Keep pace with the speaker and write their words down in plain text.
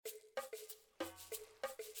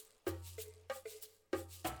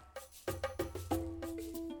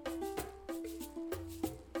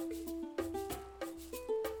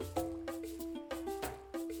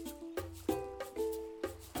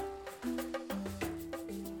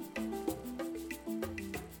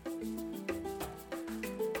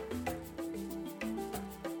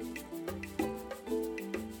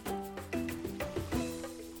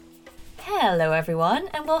Hello everyone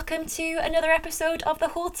and welcome to another episode of The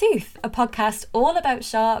Whole Tooth, a podcast all about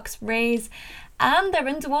sharks, rays and their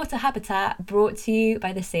underwater habitat, brought to you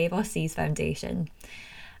by the Save Our Seas Foundation.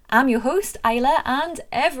 I'm your host Isla, and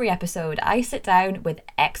every episode I sit down with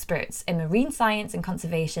experts in marine science and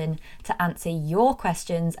conservation to answer your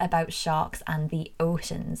questions about sharks and the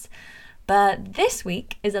oceans. But this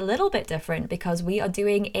week is a little bit different because we are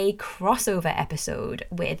doing a crossover episode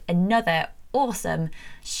with another awesome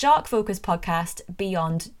shark-focused podcast,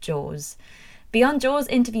 Beyond Jaws. Beyond Jaws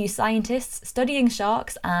interviews scientists studying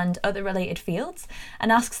sharks and other related fields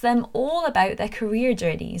and asks them all about their career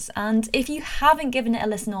journeys. And if you haven't given it a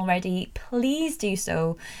listen already, please do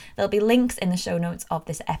so. There'll be links in the show notes of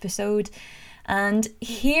this episode. And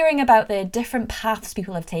hearing about the different paths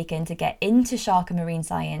people have taken to get into shark and marine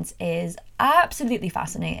science is absolutely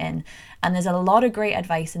fascinating. And there's a lot of great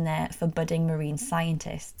advice in there for budding marine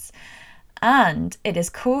scientists. And it is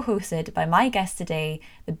co-hosted by my guests today,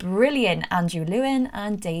 the brilliant Andrew Lewin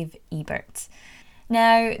and Dave Ebert.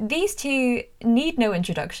 Now, these two need no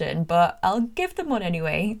introduction, but I'll give them one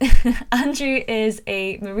anyway. Andrew is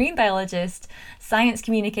a marine biologist, science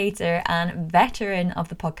communicator, and veteran of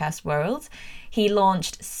the podcast world. He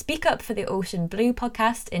launched Speak Up for the Ocean Blue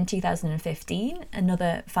podcast in 2015,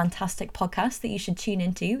 another fantastic podcast that you should tune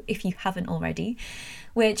into if you haven't already,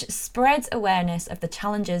 which spreads awareness of the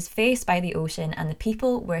challenges faced by the ocean and the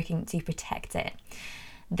people working to protect it.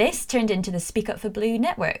 This turned into the Speak Up for Blue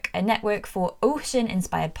network, a network for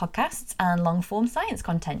ocean-inspired podcasts and long-form science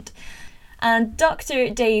content. And Dr.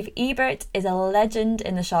 Dave Ebert is a legend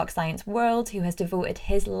in the shark science world who has devoted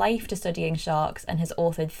his life to studying sharks and has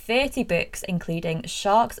authored 30 books, including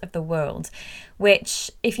Sharks of the World, which,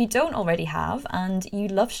 if you don't already have and you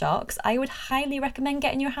love sharks, I would highly recommend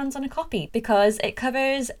getting your hands on a copy because it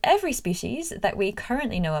covers every species that we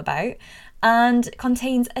currently know about and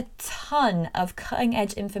contains a ton of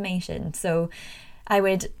cutting-edge information. So I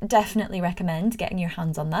would definitely recommend getting your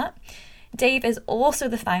hands on that. Dave is also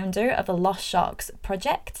the founder of the Lost Sharks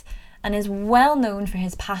Project and is well known for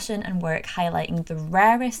his passion and work highlighting the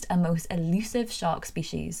rarest and most elusive shark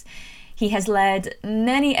species. He has led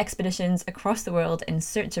many expeditions across the world in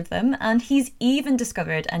search of them, and he's even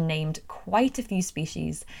discovered and named quite a few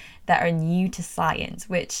species that are new to science,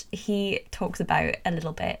 which he talks about a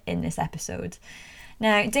little bit in this episode.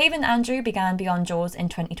 Now, Dave and Andrew began Beyond Jaws in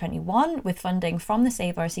 2021 with funding from the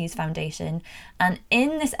Save Our Seas Foundation, and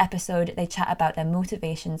in this episode they chat about their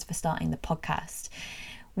motivations for starting the podcast.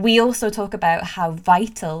 We also talk about how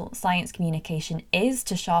vital science communication is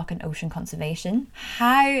to shark and ocean conservation,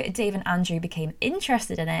 how Dave and Andrew became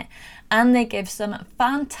interested in it, and they give some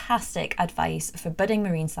fantastic advice for budding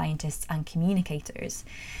marine scientists and communicators.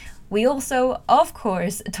 We also, of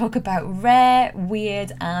course, talk about rare,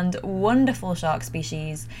 weird and wonderful shark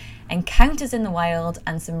species, encounters in the wild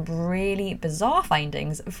and some really bizarre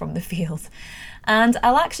findings from the field. And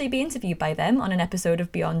I'll actually be interviewed by them on an episode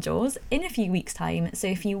of Beyond Jaws in a few weeks' time, so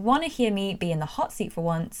if you want to hear me be in the hot seat for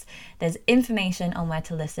once, there's information on where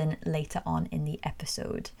to listen later on in the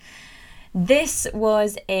episode. This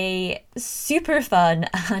was a super fun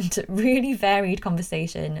and really varied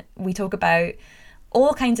conversation. We talk about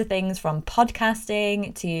all kinds of things from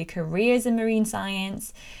podcasting to careers in marine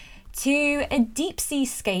science to a deep sea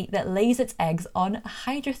skate that lays its eggs on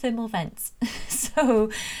hydrothermal vents. So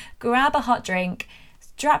grab a hot drink,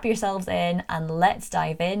 strap yourselves in, and let's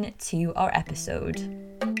dive in to our episode.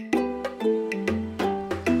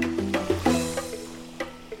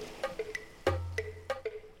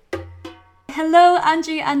 Hello,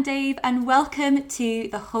 Andrew and Dave, and welcome to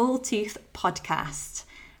the Whole Tooth podcast.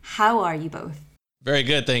 How are you both? Very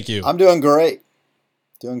good, thank you. I'm doing great.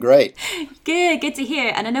 Good to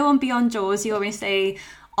hear. And I know on Beyond Jaws you always say,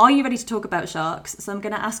 are you ready to talk about sharks? So I'm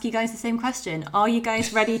going to ask you guys the same question. Are you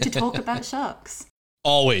guys ready to talk about sharks?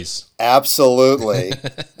 Always. Absolutely.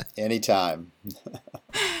 Anytime.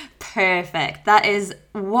 Perfect. That is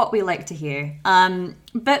what we like to hear.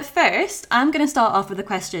 But first, I'm going to start off with a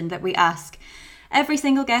question that we ask every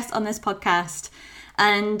single guest on this podcast.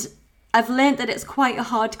 And I've learned that it's quite a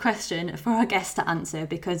hard question for our guests to answer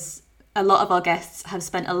because a lot of our guests have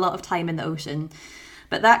spent a lot of time in the ocean.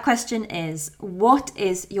 But that question is, what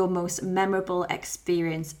is your most memorable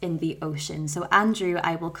experience in the ocean? So Andrew,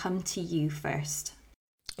 I will come to you first.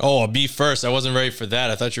 Oh, me first. I wasn't ready for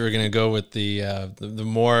that. I thought you were going to go with the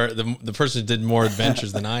person who did more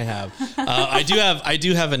adventures than I have. I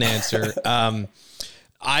do have an answer.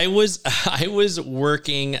 I was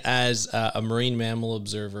working as a marine mammal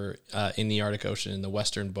observer in the Arctic Ocean in the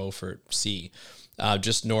Western Beaufort Sea,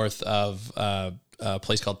 just north of a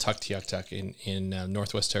place called Tuktoyaktuk in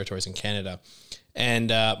Northwest Territories in Canada. And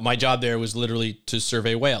my job there was literally to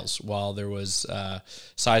survey whales while there was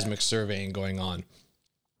seismic surveying going on.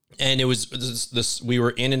 And it was this we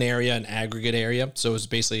were in an aggregate area. So it was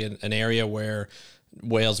basically an area where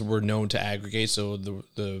whales were known to aggregate. So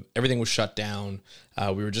the everything was shut down.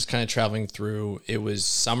 We were just kind of traveling through. It was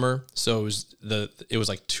summer, so it was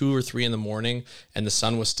like 2 or 3 in the morning, and the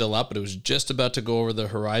sun was still up, but it was just about to go over the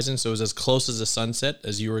horizon. So it was as close as a sunset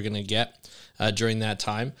as you were going to get during that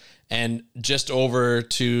time. And just over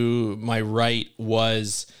to my right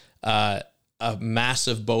was a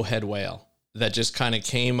massive bowhead whale that just kind of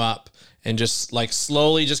came up and just like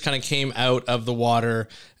slowly just kind of came out of the water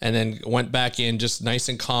and then went back in just nice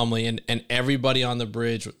and calmly. And everybody on the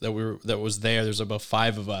bridge that was there, there's about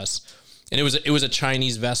 5 of us. And it was a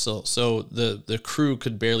Chinese vessel. So the crew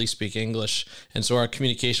could barely speak English. And so our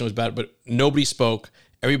communication was bad, but nobody spoke.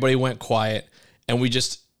 Everybody went quiet. And we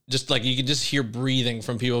just like, you could just hear breathing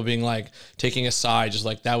from people being like taking a sigh, just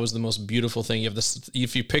like that was the most beautiful thing. You have this,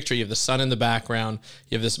 if you picture, you have the sun in the background,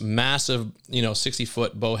 you have this massive,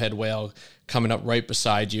 60-foot bowhead whale coming up right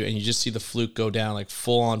beside you, and you just see the fluke go down, like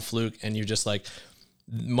full on fluke. And you're just like,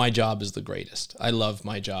 my job is the greatest. I love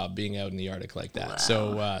my job being out in the Arctic like that. Wow.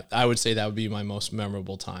 So I would say that would be my most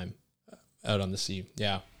memorable time out on the sea.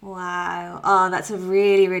 Yeah. Wow. Oh, that's a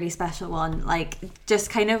really, really special one. Like just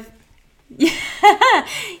kind of,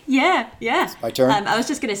 yeah. It's my turn. I was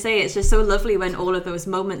just going to say, it's just so lovely when all of those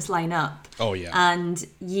moments line up. Oh, yeah. And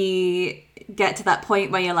you get to that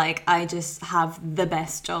point where you're like, I just have the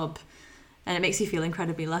best job. And it makes you feel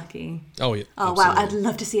incredibly lucky. Oh, yeah. Oh, absolutely. wow. I'd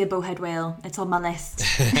love to see a bowhead whale. It's on my list.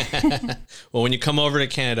 Well, when you come over to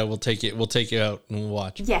Canada, we'll take you out and we'll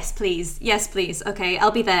watch. Yes, please. Okay,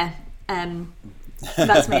 I'll be there.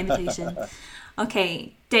 That's my invitation.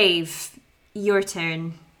 Okay, Dave, your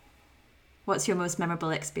turn. What's your most memorable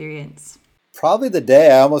experience? Probably the day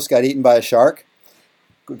I almost got eaten by a shark.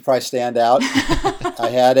 Would probably stand out. I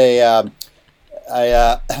had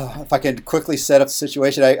if I can quickly set up the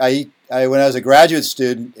situation, I when I was a graduate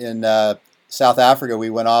student in South Africa, we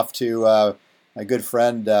went off to, my good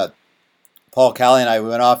friend Paul Callie and I, we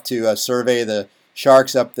went off to survey the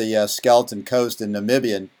sharks up the Skeleton Coast in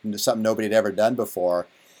Namibia, and something nobody had ever done before.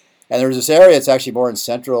 And there was this area, it's actually more in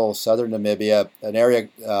central, southern Namibia, an area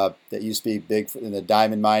that used to be big in the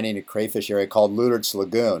diamond mining and crayfish area called Ludertz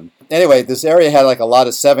Lagoon. Anyway, this area had like a lot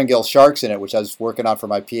of 7-gill sharks in it, which I was working on for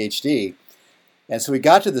my PhD. And so we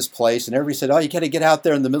got to this place, and everybody said, oh, you got to get out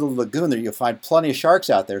there in the middle of the lagoon there. You'll find plenty of sharks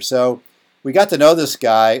out there. So we got to know this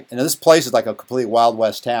guy, and this place is like a complete Wild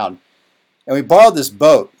West town. And we borrowed this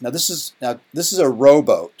boat. Now this is a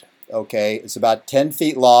rowboat, okay? It's about 10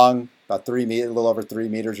 feet long, about 3 meters, a little over 3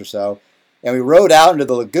 meters or so. And we rowed out into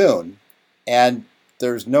the lagoon, and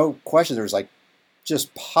there's no question, there was like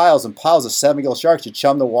just piles and piles of 7-gill sharks. You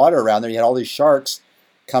chum the water around there, you had all these sharks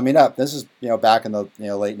coming up. This is back in the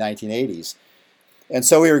late 1980s. And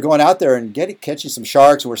so we were going out there and catching some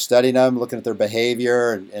sharks, and we're studying them, looking at their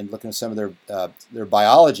behavior and looking at some of their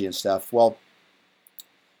biology and stuff. Well,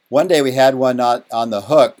 one day we had one on the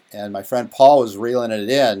hook, and my friend Paul was reeling it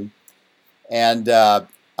in, and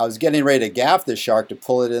I was getting ready to gaff this shark to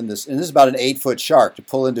pull it in this, and this is about an 8-foot shark to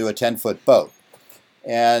pull into a 10-foot boat.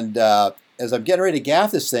 And as I'm getting ready to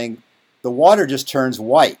gaff this thing, the water just turns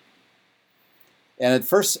white. And at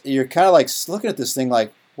first, you're kind of like looking at this thing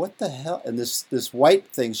like, what the hell? And this white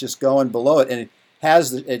thing's just going below it, and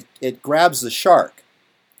it grabs the shark.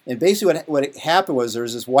 And basically what happened was there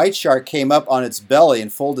was this white shark came up on its belly in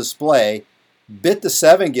full display, bit the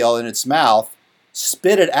 7-gill in its mouth,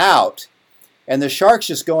 spit it out, and the shark's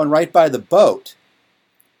just going right by the boat.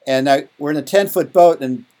 And we're in a 10-foot boat,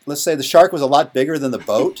 and let's say the shark was a lot bigger than the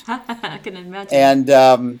boat. I can imagine.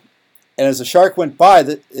 And as the shark went by,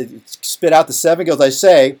 it spit out the 7-gill. As I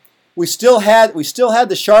say, we still had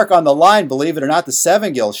the shark on the line, believe it or not, the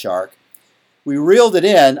 7-gill shark. We reeled it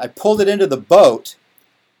in. I pulled it into the boat,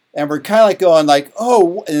 and we're kind of like going like,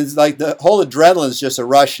 oh, and it's like the whole adrenaline is just a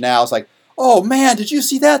rush now. It's like, oh man, did you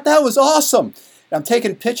see that? That was awesome. And I'm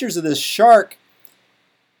taking pictures of this shark,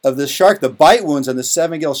 the bite wounds on the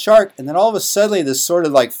 7-gill shark, and then all of a sudden this sort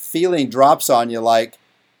of like feeling drops on you like,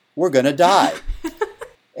 we're going to die.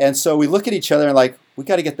 And so we look at each other and like, we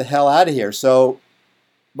got to get the hell out of here. So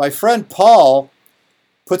my friend Paul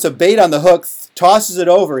puts a bait on the hook, tosses it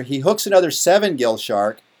over. He hooks another 7-gill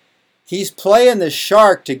shark. He's playing the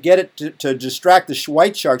shark to get it to distract the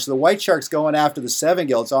white shark. So the white shark's going after the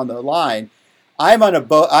 7-gill. It's on the line. I'm on a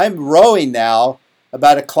boat. I'm rowing now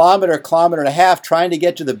about a kilometer and a half, trying to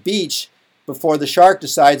get to the beach before the shark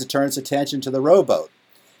decides to turn its attention to the rowboat.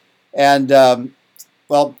 And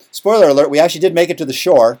well, spoiler alert, we actually did make it to the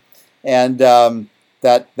shore. And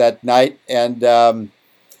that night, and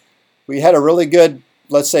we had a really good,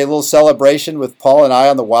 let's say, little celebration with Paul and I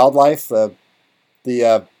on the wildlife,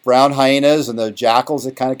 the brown hyenas and the jackals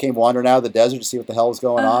that kind of came wandering out of the desert to see what the hell was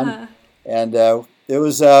going on, and it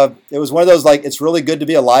was one of those, like, it's really good to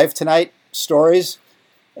be alive tonight stories,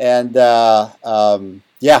 and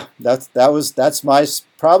yeah, that's my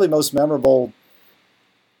probably most memorable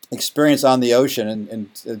experience on the ocean, and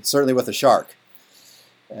certainly with a shark.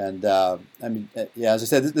 And I mean, yeah, as I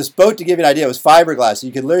said, this boat, to give you an idea, it was fiberglass.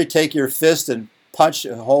 You could literally take your fist and punch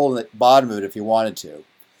a hole in the bottom of it if you wanted to.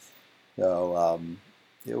 So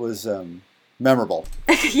it was memorable.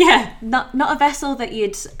 Yeah, not a vessel that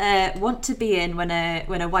you'd want to be in when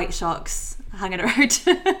a white shark's hanging around.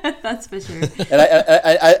 That's for sure.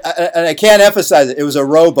 And I can't emphasize it. It was a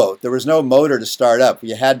rowboat. There was no motor to start up.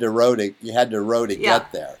 You had to row to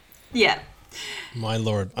get there. Yeah. My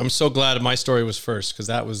Lord, I'm so glad my story was first, because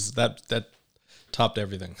that topped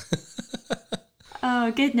everything.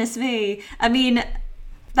 Oh, goodness me. I mean,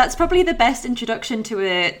 that's probably the best introduction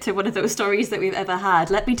to one of those stories that we've ever had.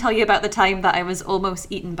 Let me tell you about the time that I was almost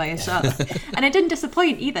eaten by a shark. And it didn't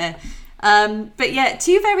disappoint either. But yeah,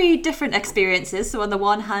 two very different experiences. So on the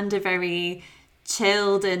one hand, a very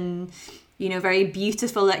chilled and, very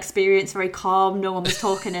beautiful experience, very calm, no one was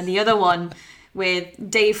talking. And the other one with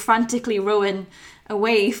Dave frantically rowing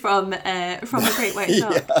away from a great white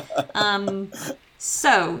shark. Yeah.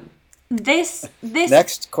 So this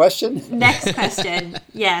next question.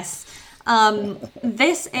 Yes.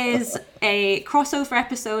 This is a crossover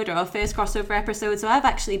episode, or our first crossover episode. So I've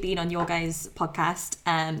actually been on your guys' podcast,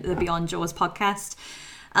 the Beyond Jaws podcast,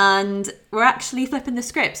 and we're actually flipping the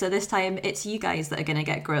script. So this time it's you guys that are going to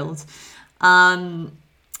get grilled.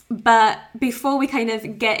 But before we kind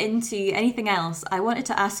of get into anything else, I wanted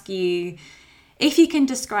to ask you if you can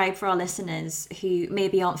describe for our listeners who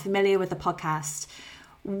maybe aren't familiar with the podcast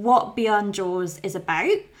what Beyond Jaws is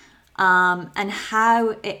about, and how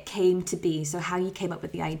it came to be. So how you came up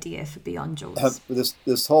with the idea for Beyond Jaws.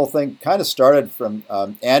 This whole thing kind of started from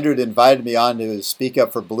Andrew had invited me on to Speak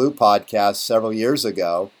Up for Blue podcast several years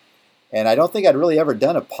ago, and I don't think I'd really ever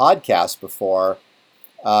done a podcast before.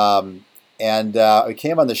 And we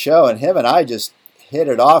came on the show, and him and I just hit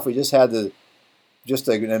it off. We just had an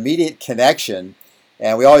immediate connection,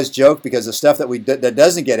 and we always joke because the stuff that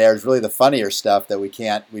doesn't get aired is really the funnier stuff that we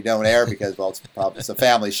don't air because, well, it's a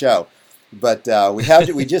family show. But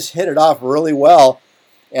we just hit it off really well.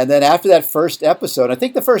 And then after that first episode, I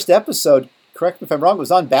think the first episode, correct me if I'm wrong, was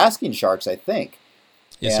on basking sharks, I think.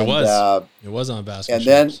 Yes, and, it was. It was on basking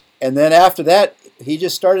sharks. And then after that, he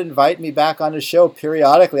just started inviting me back on the show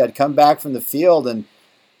periodically. I'd come back from the field, and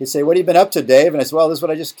he'd say, "What have you been up to, Dave?" And I said, "Well, this is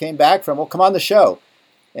what I just came back from." "Well, come on the show."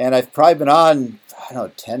 And I've probably been on,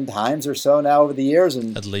 10 times or so now over the years.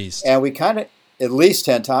 And at least. And we kind of, at least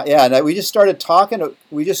 10 times. Yeah, and we just started talking.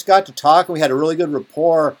 We just got to talk, and we had a really good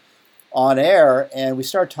rapport on air. And we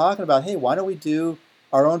started talking about, hey, why don't we do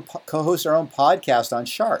co-host our own podcast on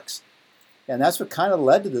sharks? And that's what kind of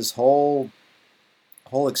led to this whole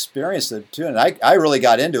experience too, and I really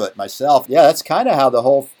got into it myself. Yeah, that's kind of how the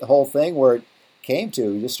whole thing where it came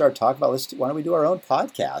to. We just started talking about, why don't we do our own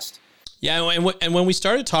podcast? Yeah, and when we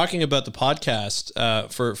started talking about the podcast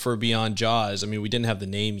for Beyond Jaws, I mean, we didn't have the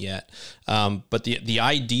name yet, but the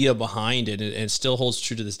idea behind it, and it still holds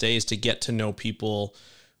true to this day, is to get to know people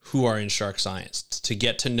who are in shark science, to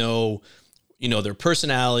get to know their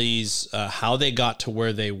personalities, how they got to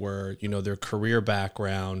where they were, their career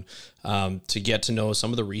background, to get to know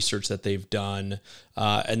some of the research that they've done.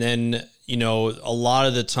 And then, a lot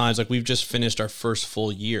of the times, like we've just finished our first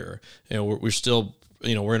full year, we're still,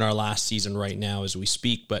 we're in our last season right now as we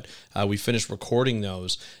speak, but we finished recording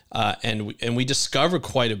those, and we discovered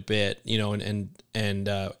quite a bit, and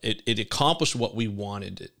it accomplished what we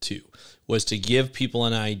wanted it to. Was to give people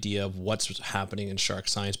an idea of what's happening in shark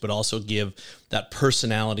science, but also give that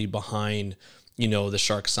personality behind, the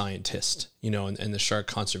shark scientist, and the shark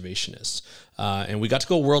conservationist. And we got to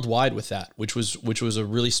go worldwide with that, which was a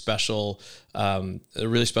really special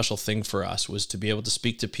thing for us, was to be able to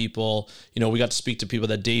speak to people. We got to speak to people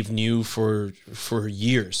that Dave knew for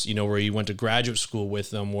years, where he went to graduate school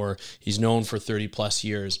with them, or he's known for 30 plus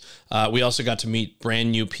years. We also got to meet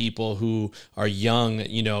brand new people who are young,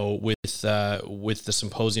 with the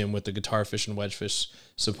symposium, with the Guitar Fish and Wedgefish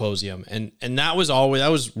Symposium. And that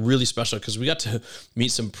was really special, because we got to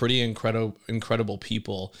meet some pretty incredible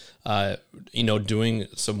people, doing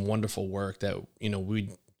some wonderful work that,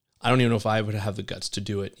 I don't even know if I would have the guts to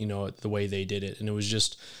do it, the way they did it. And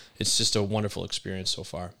it's just a wonderful experience so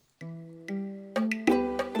far.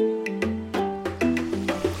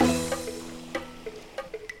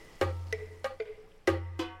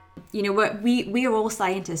 we are all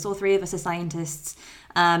scientists. All three of us are scientists.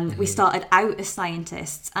 We started out as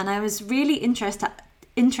scientists, and I was really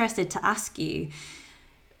interested to ask you,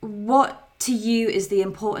 what to you is the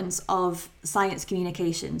importance of science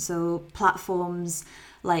communication? So platforms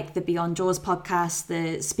like the Beyond Jaws podcast,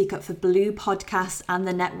 the Speak Up for Blue podcast, and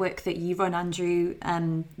the network that you run, Andrew,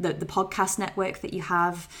 the podcast network that you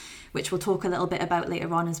have, which we'll talk a little bit about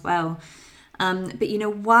later on as well. But,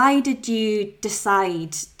 why did you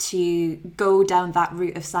decide to go down that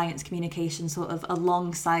route of science communication, sort of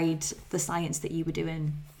alongside the science that you were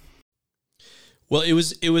doing? Well, it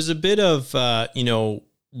was a bit of,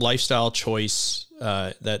 lifestyle choice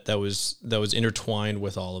that was intertwined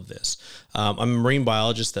with all of this. I'm a marine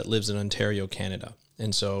biologist that lives in Ontario, Canada.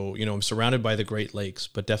 And so, I'm surrounded by the Great Lakes,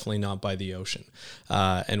 but definitely not by the ocean.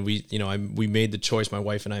 And we made the choice, my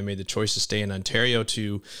wife and I made the choice to stay in Ontario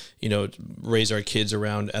to, raise our kids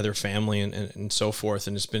around other family and so forth.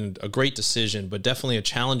 And it's been a great decision, but definitely a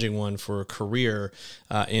challenging one for a career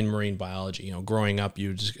in marine biology. Growing up,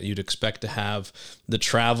 you'd expect to have the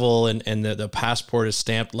travel and the passport is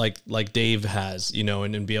stamped like Dave has,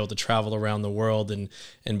 and be able to travel around the world and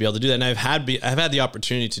be able to do that. And I've had the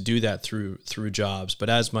opportunity to do that through jobs. But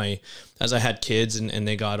as I had kids and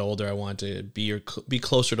they got older, I wanted to be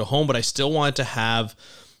closer to home, but I still wanted to have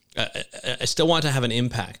an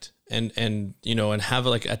impact and have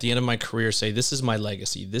at the end of my career say, this is my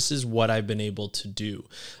legacy. This is what I've been able to do.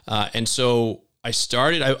 And so I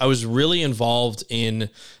was really involved in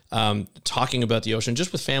talking about the ocean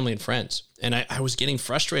just with family and friends. And I was getting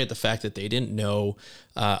frustrated at the fact that they didn't know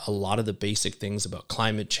a lot of the basic things about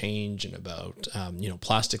climate change and about,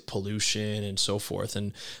 plastic pollution and so forth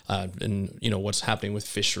and what's happening with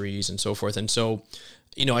fisheries and so forth. And so,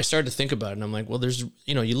 I started to think about it and I'm like, well, there's,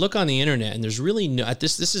 you look on the internet and there's really no,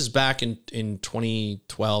 this is back in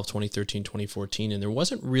 2012, 2013, 2014, and there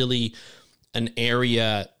wasn't really an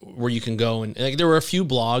area where you can go and there were a few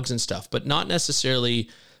blogs and stuff, but not necessarily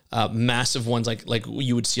massive ones like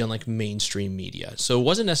you would see on mainstream media. So it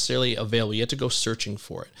wasn't necessarily available. You had to go searching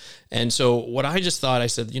for it. And so what I just thought, I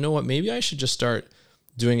said, you know what, maybe I should just start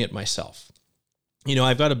doing it myself.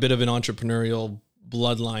 I've got a bit of an entrepreneurial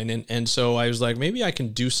bloodline. And so I was like, maybe I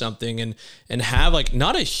can do something and have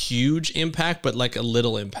not a huge impact, but a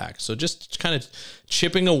little impact. So just kind of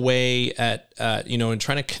chipping away at, and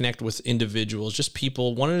trying to connect with individuals, just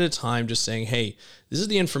people one at a time, just saying, hey, this is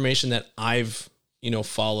the information that I've,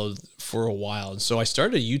 followed for a while. And so I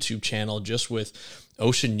started a YouTube channel just with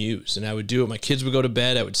ocean news, and I would do it. My kids would go to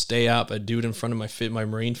bed. I would stay up. I'd do it in front of my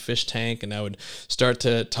marine fish tank, and I would start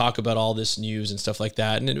to talk about all this news and stuff like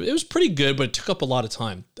that. And it was pretty good, but it took up a lot of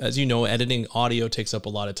time. As you know, editing audio takes up a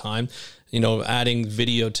lot of time. Adding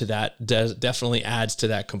video to that definitely adds to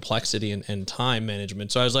that complexity and time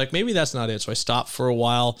management. So I was like, maybe that's not it. So I stopped for a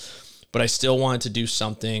while, but I still wanted to do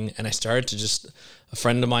something. And I started to a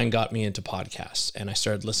friend of mine got me into podcasts, and I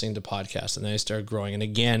started listening to podcasts, and then I started growing. And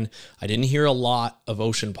again, I didn't hear a lot of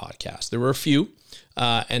ocean podcasts. There were a few,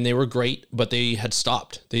 and they were great, but they had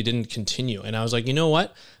stopped. They didn't continue. And I was like, you know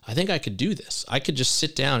what? I think I could do this. I could just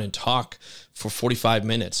sit down and talk for 45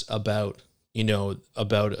 minutes about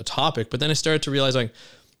a topic. But then I started to realize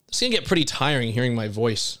it's going to get pretty tiring hearing my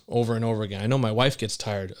voice over and over again. I know my wife gets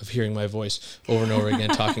tired of hearing my voice over and over again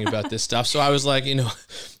talking about this stuff. So I was like,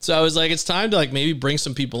 it's time to maybe bring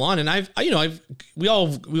some people on. And we've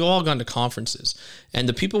all gone to conferences, and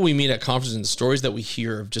the people we meet at conferences and the stories that we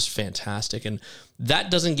hear are just fantastic. And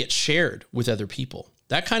that doesn't get shared with other people.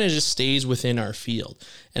 That kind of just stays within our field.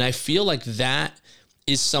 And I feel like that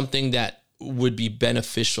is something that would be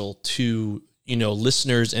beneficial to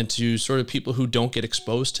listeners and to sort of people who don't get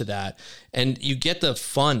exposed to that. And you get the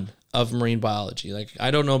fun of marine biology. I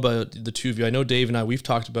don't know about the two of you. I know Dave and I, we've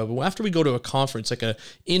talked about, but after we go to a conference, like a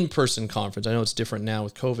in-person conference, I know it's different now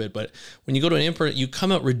with COVID, but when you go to an in-person, you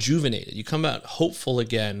come out rejuvenated. You come out hopeful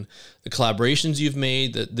again. The collaborations you've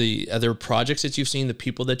made, the other projects that you've seen, the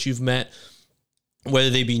people that you've met,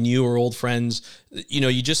 whether they be new or old friends,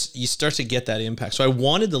 you start to get that impact. So I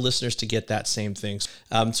wanted the listeners to get that same thing.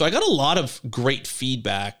 So I got a lot of great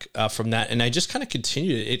feedback from that, and I just kind of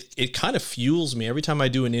continued it. It kind of fuels me every time I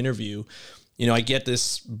do an interview. I get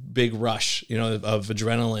this big rush, of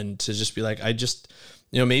adrenaline to just be like,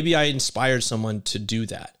 maybe I inspired someone to do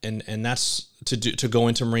that, and that's to go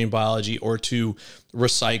into marine biology or to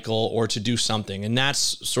recycle or to do something, and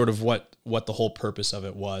that's sort of what the whole purpose of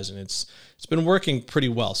it was, and it's been working pretty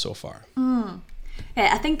well so far.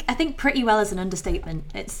 Yeah, I think pretty well is an understatement.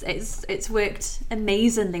 It's worked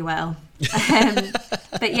amazingly well.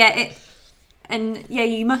 But yeah, And yeah,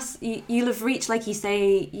 you'll have reached, like you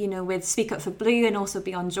say, with Speak Up for Blue and also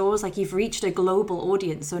Beyond Jaws, like you've reached a global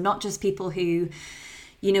audience. So not just people who,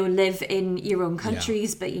 live in your own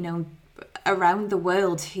countries, but, around the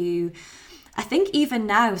world who I think even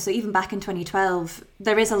now, so even back in 2012,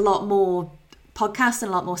 there is a lot more podcasts and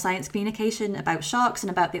a lot more science communication about sharks and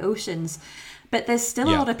about the oceans. But there's still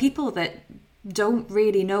a lot of people that don't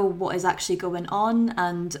really know what is actually going on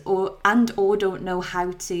and or don't know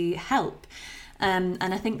how to help. And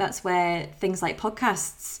I think that's where things like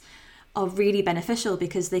podcasts are really beneficial,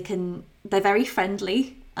 because they're very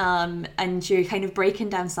friendly, and you're kind of breaking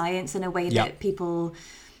down science in a way that people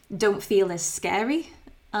don't feel as scary,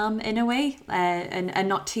 in a way, and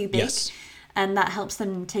not too big. Yes. And that helps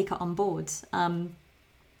them take it on board.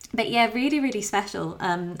 But yeah, really, really special.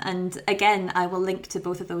 And again, I will link to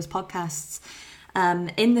both of those podcasts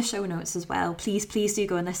in the show notes as well. Please do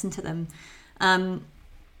go and listen to them.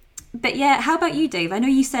 But yeah, how about you, Dave? I know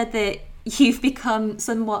you said that you've become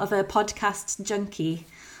somewhat of a podcast junkie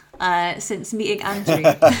since meeting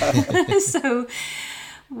Andrew. So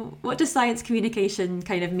what does science communication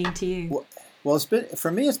kind of mean to you? Well,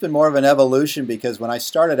 for me, it's been more of an evolution, because when I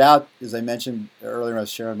started out, as I mentioned earlier when I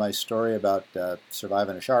was sharing my story about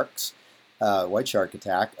surviving a white shark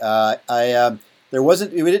attack,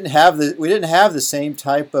 we didn't have the same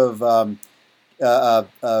type of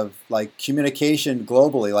like communication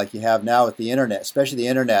globally like you have now with the internet, especially the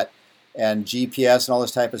internet and GPS and all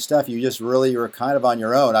this type of stuff. You were kind of on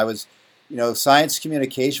your own. Science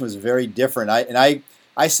communication was very different.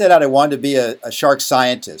 I set out I wanted to be a shark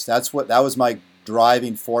scientist. That was my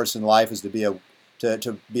driving force in life, is to be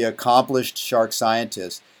an accomplished shark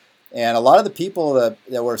scientist. And a lot of the people that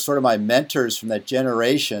were sort of my mentors from that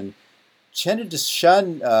generation tended to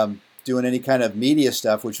shun doing any kind of media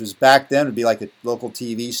stuff, which was back then would be like a local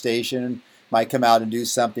TV station might come out and do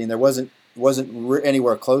something. There wasn't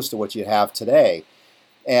anywhere close to what you have today.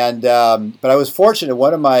 And but I was fortunate.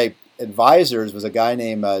 One of my advisors was a guy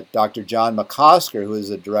named Dr. John McCosker, who is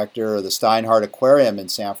the director of the Steinhardt Aquarium in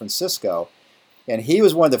San Francisco. And he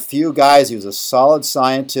was one of the few guys, he was a solid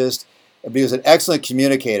scientist, but he was an excellent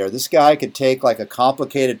communicator. This guy could take like a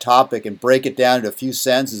complicated topic and break it down into a few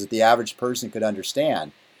sentences that the average person could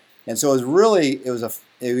understand. And so he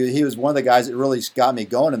was one of the guys that really got me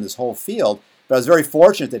going in this whole field. But I was very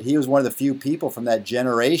fortunate that he was one of the few people from that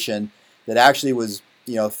generation that actually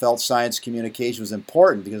felt science communication was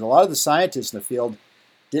important, because a lot of the scientists in the field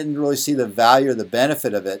didn't really see the value or the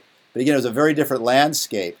benefit of it. But again, it was a very different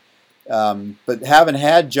landscape. But having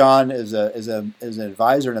had John as an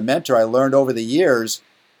advisor and a mentor, I learned over the years,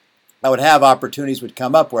 I would have opportunities would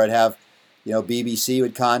come up where I'd have, BBC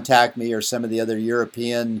would contact me, or some of the other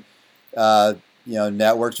European,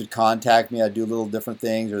 networks would contact me. I'd do little different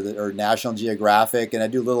things, or National Geographic, and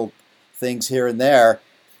I'd do little things here and there.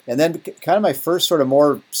 And then kind of my first sort of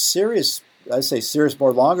more serious,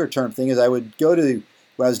 more longer term thing is I would go to,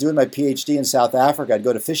 when I was doing my PhD in South Africa, I'd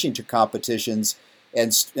go to fishing competitions,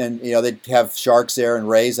 and they'd have sharks there and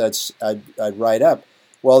rays that I'd write up.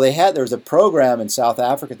 Well, there was a program in South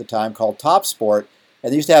Africa at the time called Top Sport,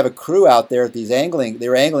 and they used to have a crew out there at these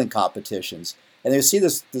angling competitions, and they would see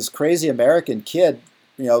this crazy American kid,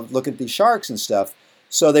 looking at these sharks and stuff.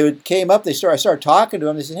 So I started talking to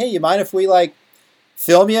them. They said, "Hey, you mind if we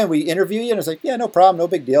film you and we interview you?" And I was like, "Yeah, no problem, no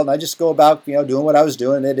big deal." And I just go about, doing what I was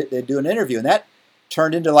doing. They'd do an interview, and that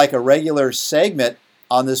turned into like a regular segment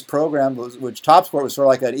on this program, which Top Sport was sort of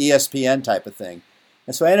like an ESPN type of thing.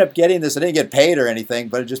 And so I ended up getting this. I didn't get paid or anything,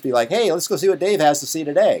 but it'd just be like, "Hey, let's go see what Dave has to see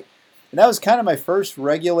today." And that was kind of my first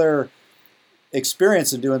regular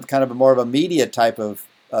experience in doing kind of more of a media type of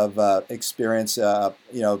experience. And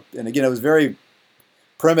again, it was very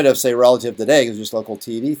primitive, say, relative to today, because it was just a local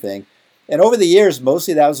TV thing. And over the years,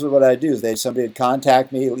 mostly that was what I'd do. Somebody would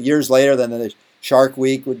contact me years later. Then the Shark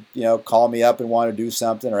Week would, call me up and want to do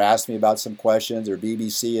something, or ask me about some questions, or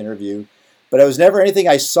BBC interview. But it was never anything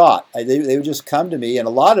I sought. They would just come to me, and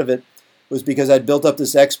a lot of it was because I'd built up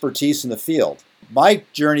this expertise in the field. My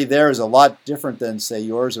journey there is a lot different than, say,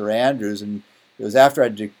 yours or Andrew's, and it was after I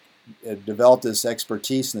developed this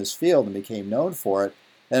expertise in this field and became known for it.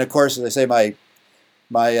 And of course, as I say,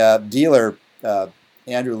 my dealer,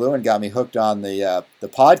 Andrew Lewin, got me hooked on the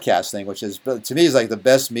podcast thing, which is, to me, is like the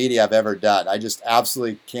best media I've ever done. I just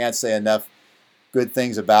absolutely can't say enough good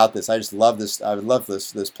things about this. I just love this. I love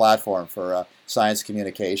this platform for science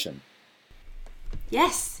communication.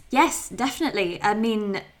 Yes, definitely. I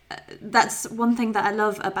mean, that's one thing that I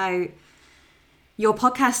love about your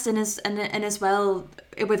podcast, and as well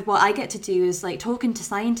with what I get to do is like talking to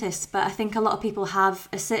scientists. But I think a lot of people have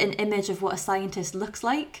a certain image of what a scientist looks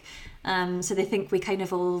like. So they think we kind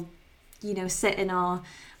of all sit in our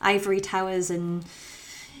ivory towers and,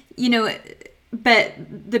 but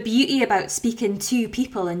the beauty about speaking to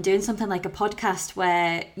people and doing something like a podcast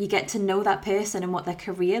where you get to know that person and what their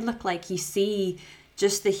career looked like, you see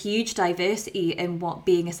just the huge diversity in what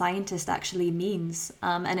being a scientist actually means.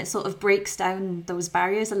 And it sort of breaks down those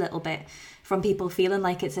barriers a little bit from people feeling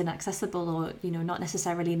like it's inaccessible or, not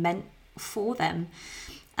necessarily meant for them.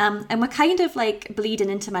 And we're kind of like bleeding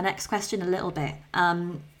into my next question a little bit,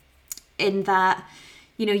 in that,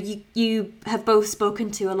 you have both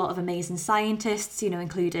spoken to a lot of amazing scientists,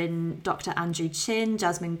 including Dr. Andrew Chin,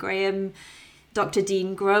 Jasmine Graham, Dr.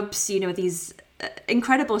 Dean Grubbs, these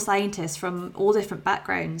incredible scientists from all different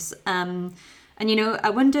backgrounds. And, I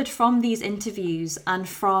wondered from these interviews and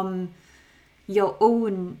from your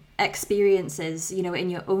own experiences, in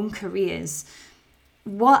your own careers,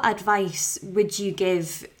 what advice would you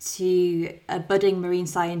give to a budding marine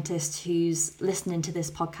scientist who's listening to this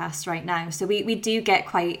podcast right now? So we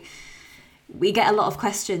get a lot of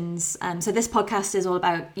questions. So this podcast is all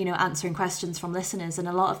about, answering questions from listeners. And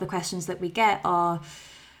a lot of the questions that we get are,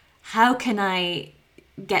 how can I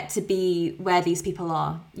get to be where these people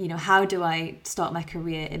are? How do I start my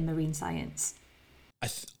career in marine science?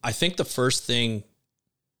 I think the first thing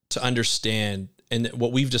to understand, and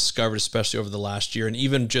what we've discovered, especially over the last year, and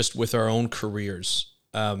even just with our own careers,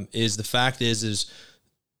 is the fact is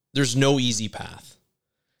there's no easy path,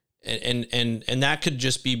 and that could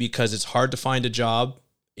just be because it's hard to find a job,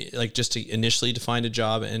 like just to initially to find a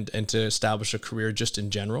job and to establish a career just in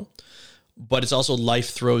general. But it's also life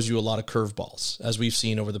throws you a lot of curveballs, as we've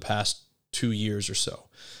seen over the past 2 years or so.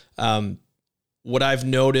 What I've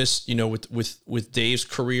noticed, with Dave's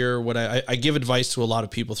career, what I give advice to a lot of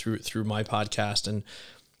people through my podcast and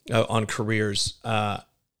on careers.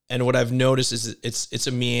 And what I've noticed is it's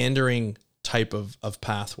a meandering type of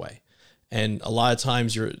pathway. And a lot of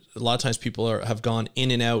times people have gone in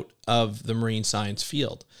and out of the marine science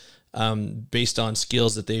field, based on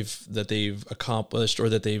skills that they've accomplished or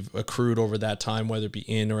that they've accrued over that time, whether it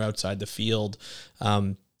be in or outside the field.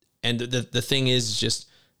 And the thing is just,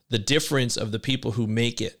 the difference of the people who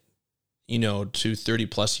make it, to 30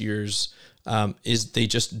 plus years, is they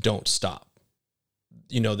just don't stop.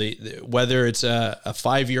 They whether it's a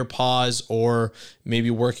 5-year pause or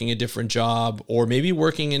maybe working a different job or maybe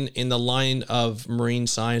working in the line of marine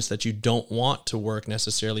science that you don't want to work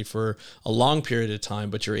necessarily for a long period of time,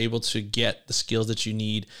 but you're able to get the skills that you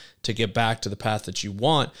need to get back to the path that you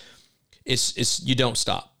want. It's you don't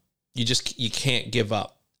stop. You can't give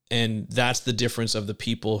up. And that's the difference of the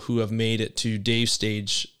people who have made it to Dave's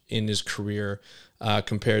stage in his career,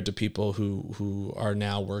 compared to people who are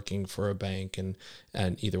now working for a bank and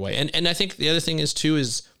either way. And I think the other thing is too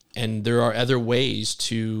and there are other ways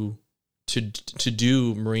to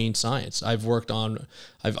do marine science. I've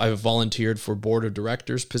volunteered for board of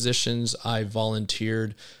directors positions. I've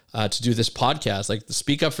volunteered to do this podcast. Like the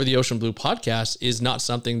Speak Up for the Ocean Blue podcast is not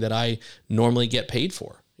something that I normally get paid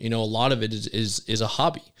for. A lot of it is a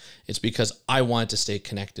hobby. It's because I want to stay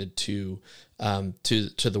connected to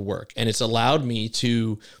the work, and it's allowed me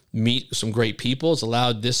to meet some great people. It's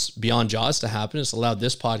allowed this Beyond Jaws to happen. It's allowed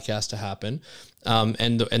this podcast to happen,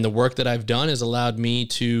 and the work that I've done has allowed me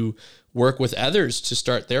to work with others to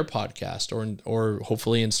start their podcast or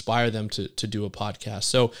hopefully inspire them to do a podcast.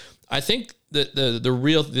 So I think that the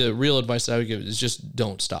real advice that I would give is just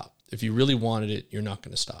don't stop. If you really wanted it, you're not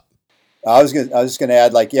going to stop. I was just going to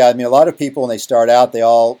add, a lot of people when they start out, I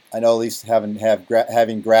know at least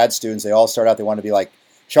having grad students, they all start out, they want to be like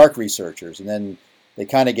shark researchers, and then they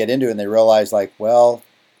kind of get into it and they realize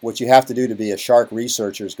what you have to do to be a shark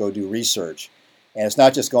researcher is go do research, and it's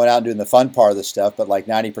not just going out and doing the fun part of the stuff, but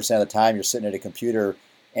 90% of the time you're sitting at a computer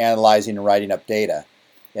analyzing and writing up data,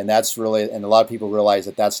 and that's really, and a lot of people realize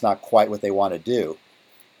that that's not quite what they want to do,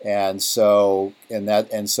 and so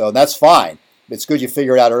that's fine. It's good you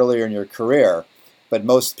figure it out earlier in your career, but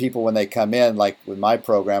most people when they come in, like with my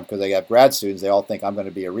program, because they have grad students, they all think I'm going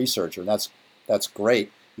to be a researcher, and that's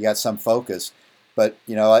great. You got some focus, but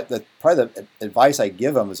probably the advice I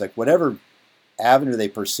give them is whatever avenue they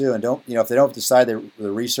pursue, and if they don't decide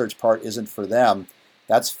the research part isn't for them,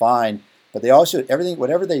 that's fine. But they also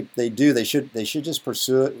whatever they do, they should just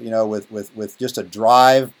pursue it, with just a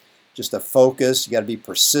drive, just a focus. You got to be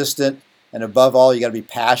persistent. And above all, you got to be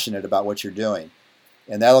passionate about what you're doing,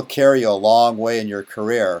 and that'll carry you a long way in your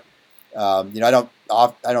career. I don't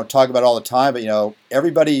talk about it all the time, but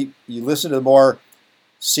everybody, you listen to the more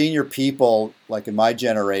senior people, like in my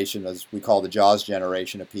generation, as we call the Jaws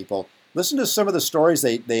generation of people, listen to some of the stories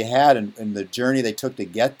they had and the journey they took to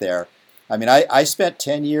get there. I mean, I spent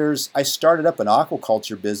 10 years. I started up an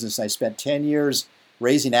aquaculture business, and I spent 10 years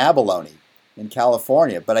raising abalone in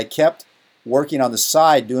California, but I kept working on the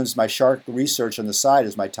side, doing my shark research on the side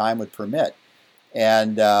as my time would permit.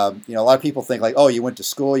 And a lot of people think like, oh, you went to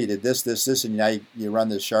school, you did this, and now you run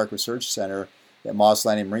the Shark Research Center at Moss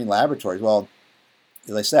Landing Marine Laboratories. Well,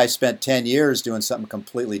 as I say, I spent 10 years doing something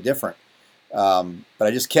completely different. But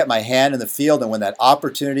I just kept my hand in the field, and when that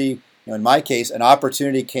opportunity, in my case, an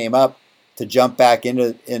opportunity came up to jump back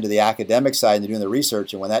into the academic side and doing the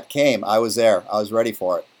research, and when that came, I was there. I was ready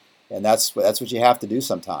for it. And that's what you have to do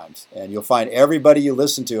sometimes. And you'll find everybody you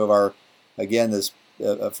listen to of our, again, this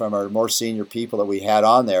from our more senior people that we had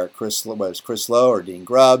on there, Chris Lowe or Dean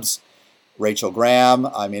Grubbs, Rachel Graham.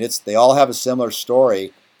 I mean, they all have a similar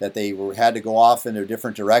story that they had to go off in a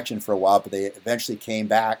different direction for a while, but they eventually came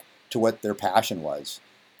back to what their passion was.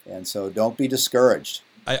 And so don't be discouraged.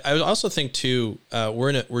 I also think too,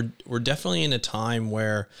 we're definitely in a time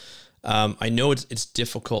where I know it's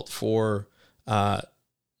difficult for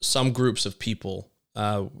some groups of people,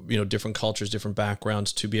 different cultures, different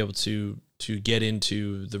backgrounds, to be able to get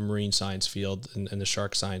into the marine science field and the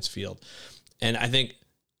shark science field. And I think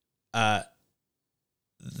that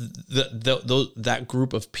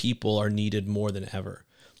group of people are needed more than ever.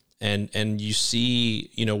 And you see,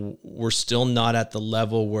 we're still not at the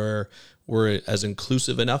level where we're as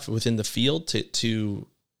inclusive enough within the field to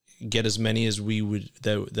get as many as we would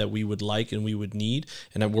that we would like and we would need,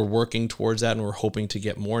 and we're working towards that, and we're hoping to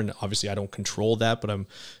get more. And obviously, I don't control that, but I'm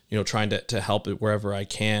trying to help it wherever I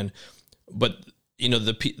can. But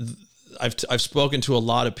I've spoken to a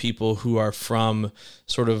lot of people who are from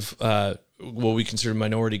sort of what we consider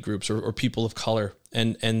minority groups or people of color,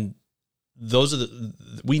 and those are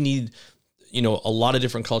we need a lot of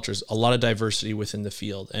different cultures, a lot of diversity within the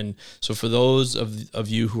field. And so for those of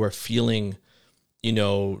you who are feeling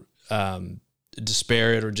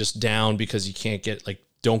despaired or just down because you can't get,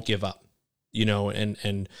 don't give up,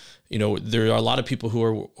 and there are a lot of people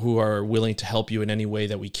who are willing to help you in any way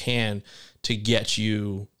that we can to get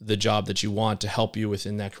you the job that you want, to help you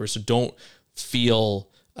within that career. So don't feel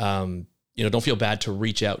bad to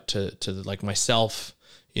reach out to like myself,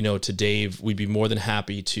 to Dave. We'd be more than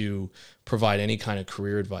happy to provide any kind of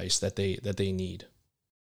career advice that they need.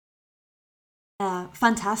 Yeah,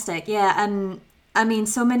 fantastic. Yeah. I mean,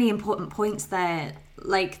 so many important points there,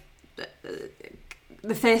 like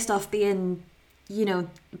the first off being,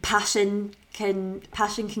 passion can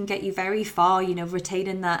get you very far,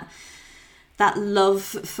 retaining that love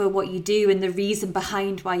for what you do and the reason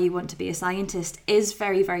behind why you want to be a scientist is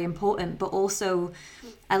very, very important. But also,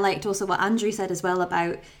 I liked also what Andrew said as well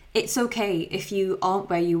about it's okay if you aren't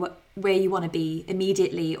where you want to be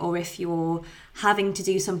immediately, or if you're having to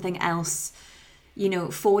do something else,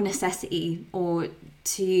 for necessity or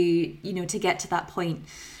to get to that point.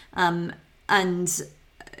 And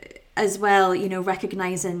as well,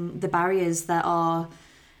 recognizing the barriers that are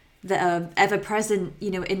ever present,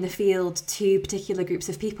 in the field to particular groups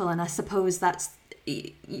of people. And I suppose that's,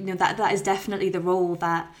 that is definitely the role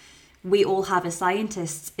that we all have as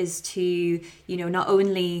scientists, is to, not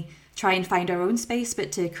only try and find our own space,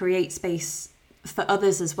 but to create space for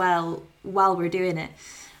others as well while we're doing it.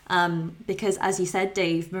 Because as you said,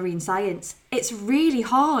 Dave, marine science, it's really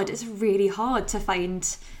hard. It's really hard to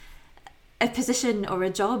find a position or a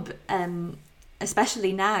job,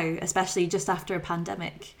 especially now, especially just after a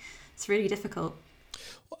pandemic. It's really difficult.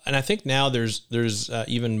 And I think now there's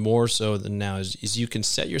even more so than now is you can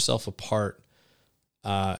set yourself apart.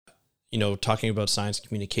 Talking about science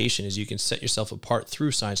communication is you can set yourself apart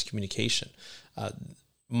through science communication.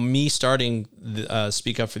 Me starting the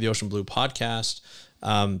Speak Up for the Ocean Blue podcast,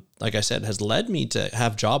 like I said, has led me to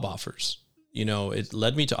have job offers. It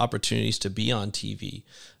led me to opportunities to be on TV.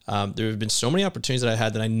 There have been so many opportunities that I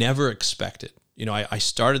had that I never expected. I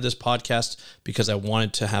started this podcast because I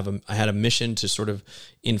wanted to I had a mission to sort of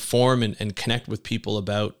inform and connect with people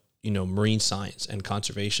about, marine science and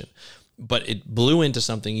conservation. But it blew into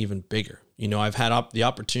something even bigger. I've had the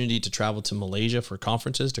opportunity to travel to Malaysia for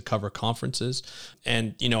conferences, to cover conferences.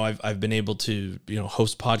 And, I've been able to,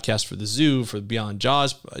 host podcasts for the zoo, for Beyond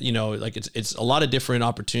Jaws. It's a lot of different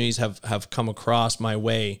opportunities have come across my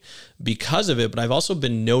way because of it. But I've also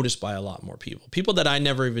been noticed by a lot more people that I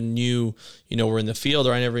never even knew, were in the field,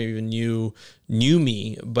 or I never even knew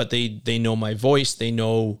me, but they know my voice. They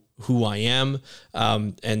know who I am,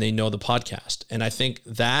 and they know the podcast. And I think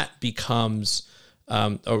that becomes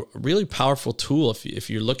a really powerful tool if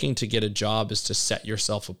you're looking to get a job, is to set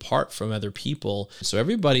yourself apart from other people. So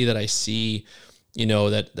everybody that I see,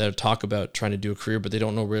 that talk about trying to do a career, but they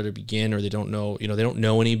don't know where to begin, or they don't know, they don't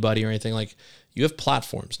know anybody or anything, like, you have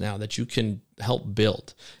platforms now that you can help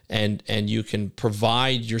build, and you can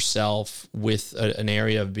provide yourself with an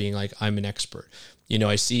area of being like, I'm an expert. You know,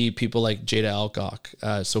 I see people like Jada Alcock.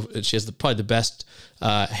 So she has probably the best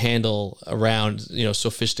handle around, you know,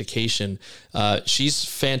 sophistication. She's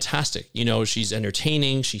fantastic. You know, she's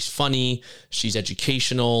entertaining, she's funny, she's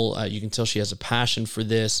educational. You can tell she has a passion for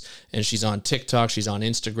this, and she's on TikTok, she's on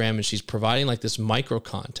Instagram, and she's providing like this micro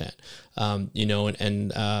content. You know,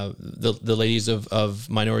 and the ladies of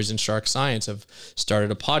Minorities in Shark Science have started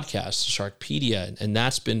a podcast, Sharkpedia, and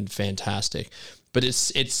that's been fantastic. But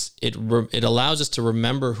it allows us to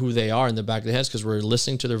remember who they are in the back of the heads, because we're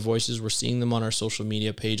listening to their voices, we're seeing them on our social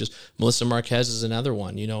media pages. Melissa Marquez is another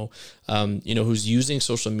one, who's using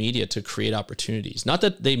social media to create opportunities. Not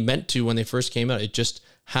that they meant to when they first came out; it just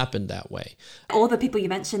happened that way. All the people you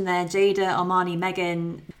mentioned there, Jada, Armani,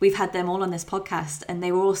 Megan, we've had them all on this podcast, and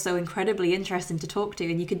they were all so incredibly interesting to talk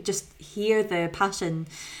to, and you could just hear the passion,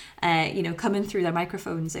 coming through their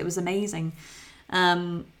microphones. It was amazing,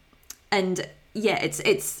 and yeah,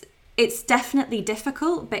 it's definitely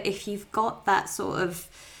difficult, but if you've got that sort of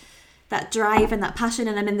that drive and that passion,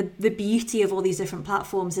 and I mean the beauty of all these different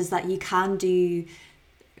platforms is that you can do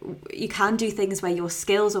things where your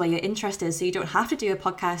skills or where your interest is. So you don't have to do a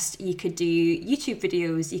podcast. You could do YouTube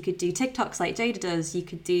videos. You could do TikToks like Jada does. You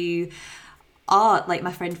could do art like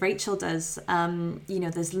my friend Rachel does.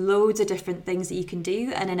 There's loads of different things that you can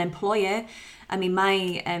do. And an employer, I mean,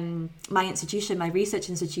 my institution, my research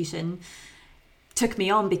institution, took me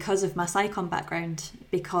on because of my psychon background,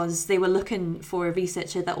 because they were looking for a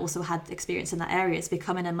researcher that also had experience in that area. It's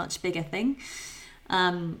becoming a much bigger thing.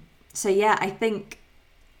 So yeah, I think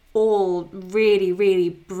all really, really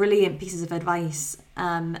brilliant pieces of advice,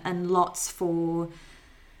 and lots for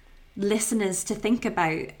listeners to think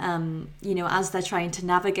about, as they're trying to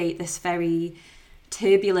navigate this very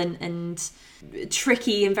turbulent and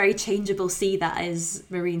tricky and very changeable sea that is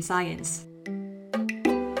marine science.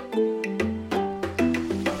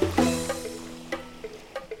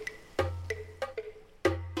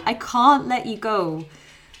 I can't let you go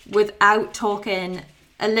without talking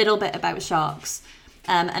a little bit about sharks,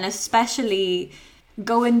 and especially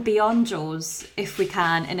going beyond Jaws if we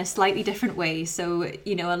can in a slightly different way. So,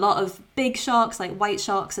 a lot of big sharks like white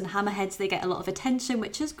sharks and hammerheads, they get a lot of attention,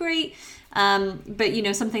 which is great.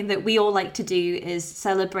 But, something that we all like to do is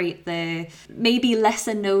celebrate the maybe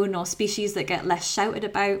lesser known or species that get less shouted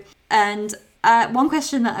about. And one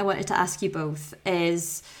question that I wanted to ask you both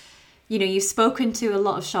is, you've spoken to a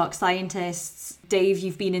lot of shark scientists. Dave,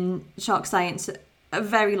 you've been in shark science a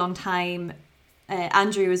very long time.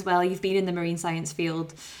 Andrew as well, you've been in the marine science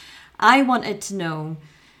field. I wanted to know,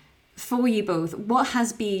 for you both, what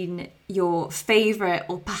has been your favourite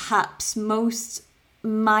or perhaps most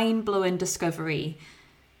mind-blowing discovery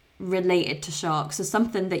related to sharks? So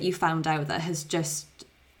something that you found out that has just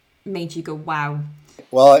made you go, wow.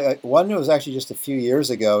 Well, one was actually just a few years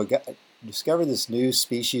ago. Discovered this new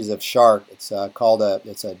species of shark. It's called a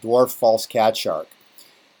dwarf false cat shark.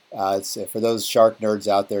 It's for those shark nerds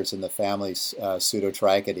out there. It's in the family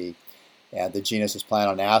Pseudotrichidae, and the genus is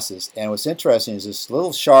Planonasus. And what's interesting is this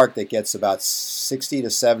little shark that gets about 60 to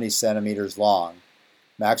 70 centimeters long,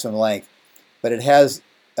 maximum length, but it has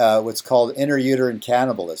what's called interuterine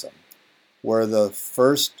cannibalism, where the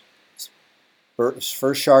first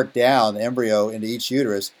shark down, the embryo into each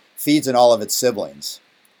uterus, feeds on all of its siblings.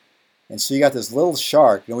 And so you got this little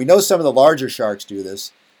shark, and we know some of the larger sharks do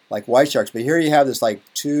this, like white sharks, but here you have this like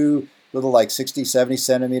two little 60, 70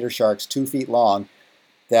 centimeter sharks, 2 feet long,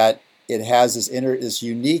 that it has this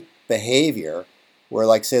unique behavior where,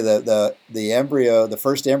 like, say, the embryo, the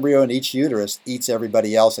first embryo in each uterus eats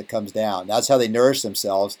everybody else that comes down. That's how they nourish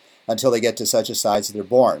themselves until they get to such a size that they're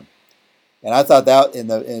born. And I thought that,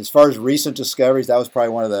 as far as recent discoveries, that was probably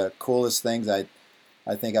one of the coolest things I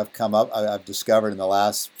think I've discovered in the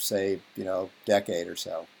last, say, decade or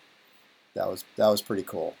so. That was pretty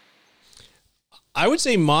cool. I would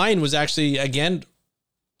say mine was actually,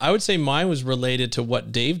 related to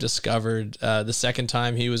what Dave discovered the second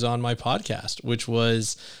time he was on my podcast, which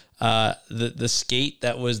was the skate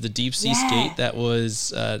that was the deep sea skate that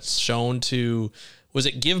was shown to, was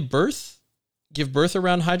it give birth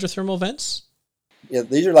around hydrothermal vents? Yeah,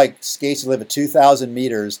 these are like skates that live at 2,000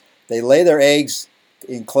 meters. They lay their eggs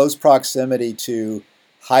in close proximity to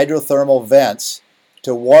hydrothermal vents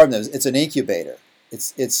to warm them. It's an incubator.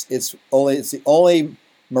 It's the only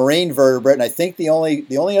marine vertebrate, and I think the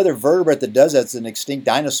only other vertebrate that does that is an extinct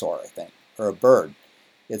dinosaur, I think, or a bird.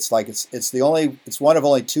 It's one of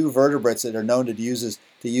only 2 vertebrates that are known to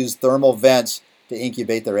use thermal vents to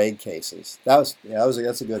incubate their egg cases. That's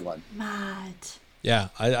a good one. Mad. Yeah,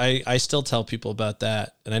 I still tell people about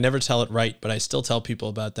that, and I never tell it right, but I still tell people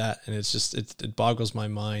about that, and it's just it boggles my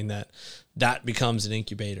mind that becomes an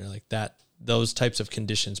incubator, like that. Those types of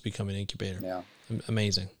conditions become an incubator. Yeah,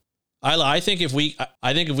 amazing. I think if we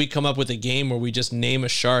come up with a game where we just name a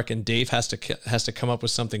shark and Dave has to come up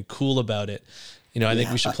with something cool about it, I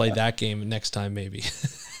think we should play that game next time, maybe.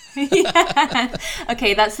 Yeah.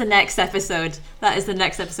 Okay, that's the next episode. That is the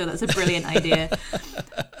next episode. That's a brilliant idea.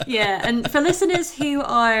 Yeah, and for listeners who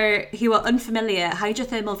are unfamiliar,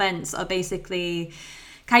 hydrothermal vents are basically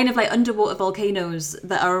kind of like underwater volcanoes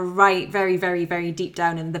that are right very, very, very deep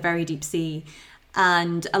down in the very deep sea.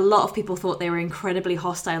 And a lot of people thought they were incredibly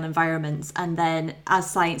hostile environments. And then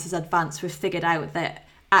as science has advanced, we've figured out that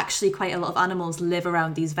actually quite a lot of animals live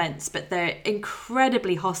around these vents, but they're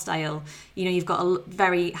incredibly hostile. You've got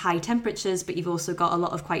very high temperatures, but you've also got a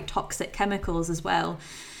lot of quite toxic chemicals as well.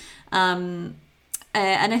 And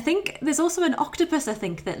I think there's also an octopus,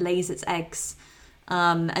 that lays its eggs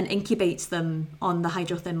and incubates them on the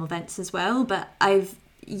hydrothermal vents as well. But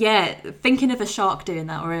thinking of a shark doing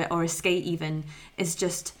that or a skate even is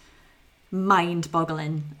just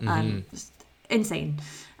mind-boggling, just insane.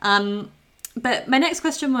 But my next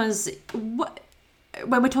question was,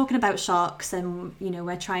 when we're talking about sharks and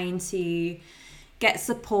we're trying to get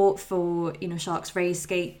support for sharks, rays,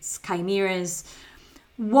 skates, chimeras,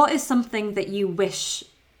 what is something that you wish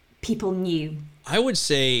people knew? I would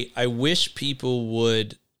say I wish people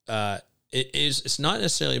would. It's not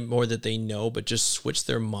necessarily more that they know, but just switch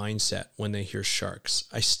their mindset when they hear sharks.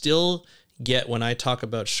 I still get when I talk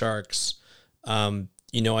about sharks.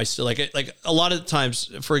 I still like a lot of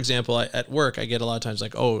times, for example, at work, I get a lot of times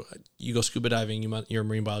like, oh, you go scuba diving. You're a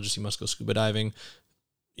marine biologist. You must go scuba diving.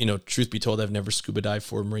 Truth be told, I've never scuba dived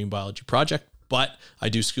for a marine biology project, but I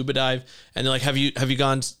do scuba dive. And they're like, have you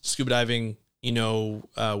gone scuba diving,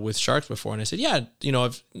 with sharks before? And I said, yeah,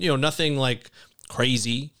 I've, nothing like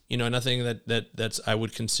crazy, nothing that's I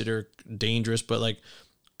would consider dangerous, but like,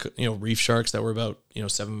 reef sharks that were about,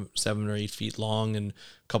 7 or 8 feet long, and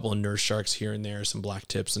a couple of nurse sharks here and there, some black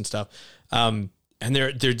tips and stuff. And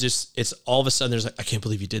they're just, it's all of a sudden there's like, I can't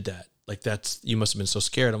believe you did that. Like you must have been so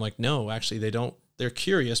scared. I'm like, no, actually they don't, they're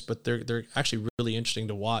curious, but they're actually really interesting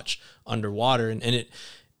to watch underwater. And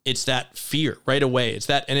it's that fear right away. It's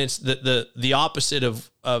that, and it's the opposite of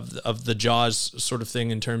the Jaws sort of thing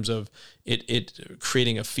in terms of it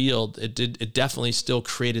creating a field. It definitely still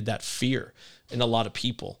created that fear in a lot of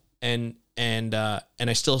people. And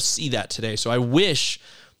I still see that today. So I wish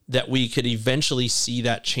that we could eventually see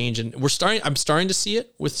that change. And I'm starting to see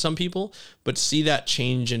it with some people, but see that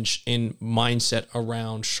change in mindset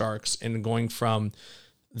around sharks and going from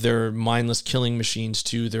their mindless killing machines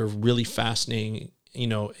to their really fascinating,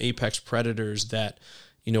 apex predators that,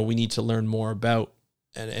 we need to learn more about.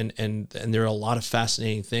 And there are a lot of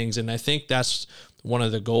fascinating things. And I think that's one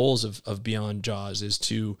of the goals of Beyond Jaws, is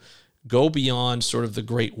to go beyond sort of the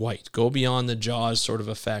great white, go beyond the Jaws sort of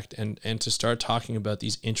effect, and to start talking about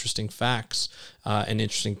these interesting facts and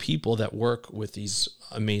interesting people that work with these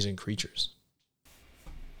amazing creatures.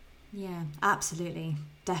 Yeah, absolutely.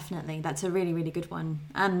 Definitely. That's a really, really good one.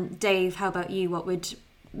 Dave, how about you?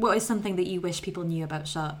 What is something that you wish people knew about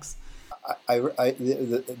sharks?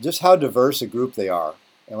 Just how diverse a group they are.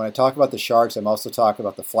 And when I talk about the sharks, I'm also talking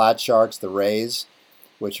about the flat sharks, the rays,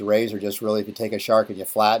 which rays are just really, if you take a shark and you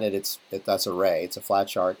flatten it, that's a ray. It's a flat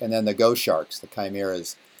shark. And then the ghost sharks, the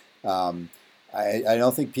chimeras. I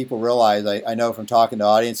don't think people realize, I know from talking to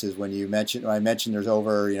audiences, when I mentioned there's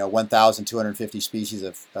over 1,250 species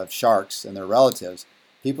of sharks and their relatives,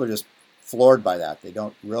 people are just floored by that. They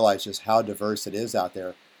don't realize just how diverse it is out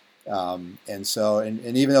there. And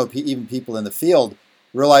even though even people in the field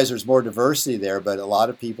realize there's more diversity there, but a lot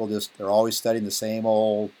of people they're always studying the same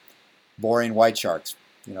old boring white sharks,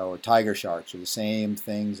 or tiger sharks, or the same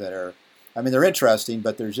things that are, they're interesting,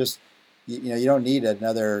 but there's just, you don't need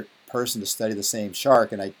another person to study the same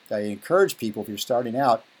shark. And I encourage people, if you're starting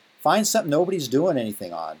out, find something nobody's doing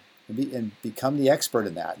anything on and become the expert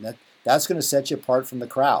in that. And that's going to set you apart from the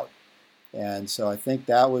crowd. And so I think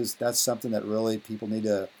that's something that really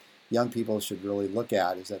young people should really look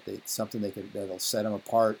at, is that it's something that'll set them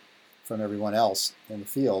apart from everyone else in the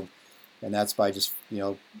field. And that's by just,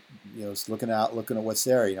 looking at what's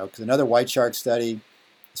there, because another white shark study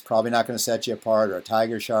is probably not going to set you apart, or a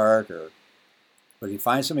tiger shark, but if you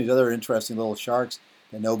find some of these other interesting little sharks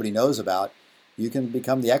that nobody knows about, you can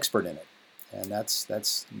become the expert in it. And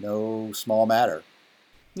that's no small matter.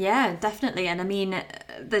 Yeah, definitely. And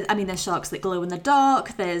there's sharks that glow in the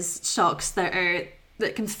dark. There's sharks that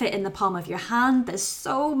can fit in the palm of your hand. There's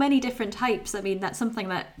so many different types. That's something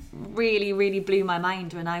that really, really blew my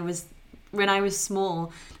mind when I was when I was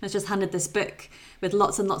small, I was just handed this book with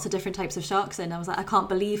lots and lots of different types of sharks in. I was like, I can't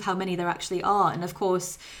believe how many there actually are. And of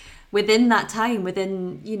course, within that time,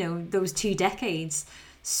 within, you know, those 2 decades,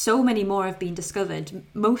 so many more have been discovered.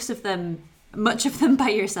 Much of them by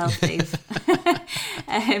yourself, Dave.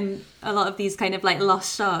 A lot of these kind of like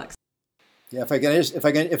lost sharks. Yeah,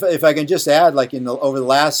 if I can just add, like over the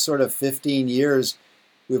last sort of 15 years,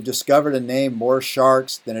 we've discovered and named more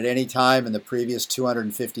sharks than at any time in the previous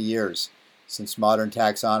 250 years. Since modern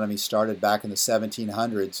taxonomy started back in the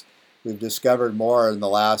 1700s, we've discovered more in the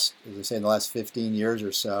last, as I say, in the last 15 years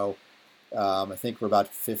or so. I think we're about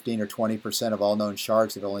 15 or 20% of all known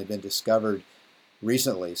sharks have only been discovered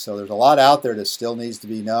recently. So there's a lot out there that still needs to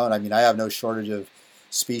be known. I mean, I have no shortage of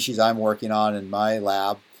species I'm working on in my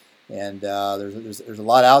lab, and there's a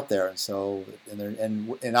lot out there. And so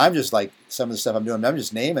and I'm just like, some of the stuff I'm doing, I'm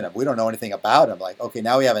just naming them. We don't know anything about them. Like, okay,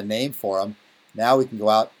 now we have a name for them. Now we can go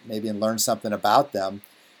out maybe and learn something about them.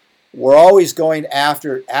 We're always going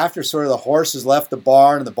after sort of the horse has left the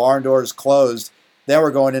barn and the barn door is closed. Then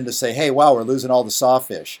we're going in to say, hey, wow, we're losing all the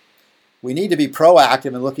sawfish. We need to be proactive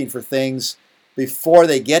in looking for things before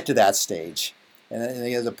they get to that stage. And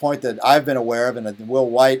there's a point that I've been aware of, and Will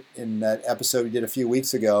White in that episode we did a few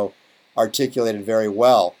weeks ago articulated very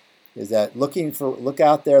well, is that look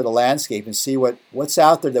out there, the landscape, and see what's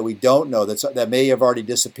out there that we don't know that may have already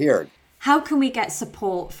disappeared. How can we get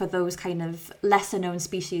support for those kind of lesser known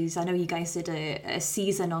species? I know you guys did a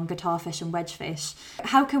season on guitarfish and wedgefish.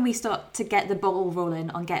 How can we start to get the ball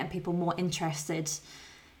rolling on getting people more interested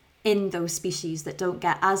in those species that don't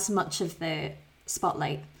get as much of the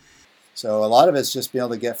spotlight? So a lot of it's just being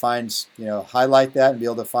able to highlight that and be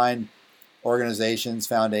able to find organizations,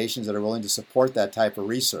 foundations that are willing to support that type of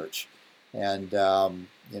research. And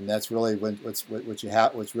that's really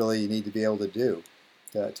what's really you need to be able to do.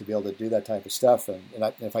 To be able to do that type of stuff.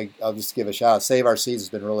 I'll just give a shout out. Save Our Seas has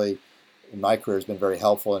been really, in my career, has been very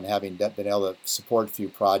helpful in having been able to support a few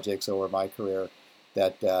projects over my career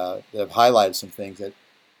that have highlighted some things that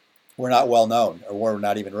were not well known or were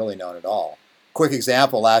not even really known at all. Quick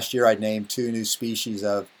example, last year I named 2 new species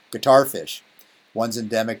of guitarfish. One's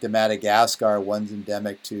endemic to Madagascar, one's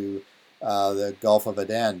endemic to the Gulf of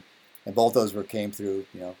Aden. And both those came through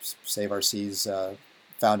Save Our Seas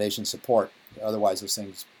Foundation support. Otherwise, those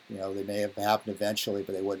things, they may have happened eventually,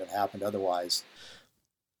 but they wouldn't have happened otherwise.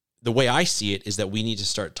 The way I see it is that we need to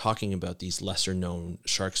start talking about these lesser known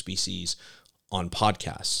shark species on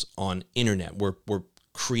podcasts, on internet. We're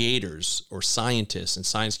creators or scientists and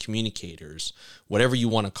science communicators, whatever you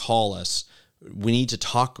want to call us. We need to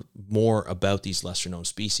talk more about these lesser known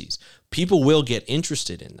species. People will get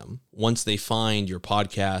interested in them once they find your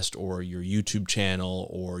podcast or your YouTube channel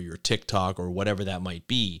or your TikTok or whatever that might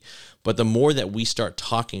be. But the more that we start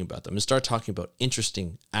talking about them and start talking about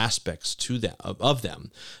interesting aspects of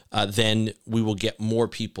them, then we will get more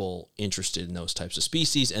people interested in those types of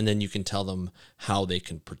species. And then you can tell them how they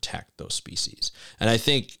can protect those species. And I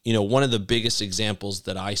think, one of the biggest examples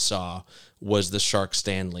that I saw was the Shark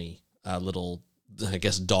Stanley little, I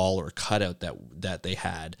guess, doll or cutout that they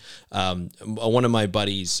had. One of my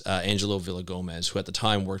buddies, Angelo Villagomez, who at the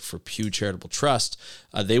time worked for Pew Charitable Trust,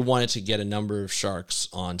 they wanted to get a number of sharks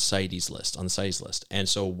on the CITES list. And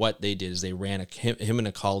so what they did is they him and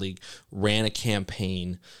a colleague ran a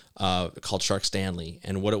campaign called Shark Stanley.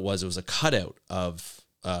 And what it was a cutout of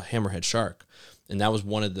a hammerhead shark. And that was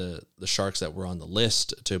one of the sharks that were on the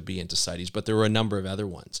list to be into CITES, but there were a number of other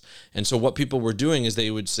ones. And so what people were doing is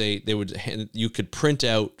you could print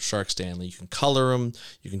out Shark Stanley, you can color them,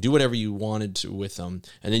 you can do whatever you wanted to with them,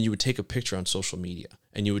 and then you would take a picture on social media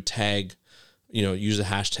and you would tag, use the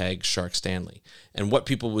hashtag Shark Stanley. And what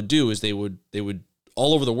people would do is they would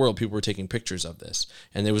all over the world, people were taking pictures of this.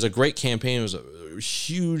 And there was a great campaign. It was a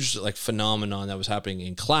huge phenomenon that was happening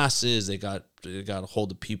in classes. They got a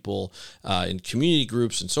hold of people in community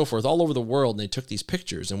groups and so forth all over the world. And they took these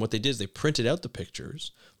pictures. And what they did is they printed out the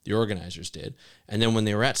pictures, the organizers did. And then when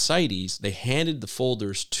they were at CITES, they handed the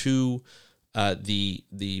folders to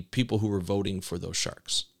the people who were voting for those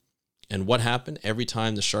sharks. And what happened? Every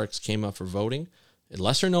time the sharks came up for voting,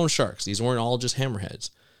 lesser known sharks, these weren't all just hammerheads,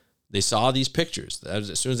 they saw these pictures.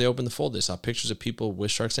 As soon as they opened the folder, they saw pictures of people with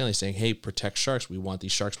Shark Stanley saying, hey, protect sharks. We want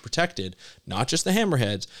these sharks protected. Not just the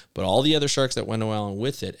hammerheads, but all the other sharks that went along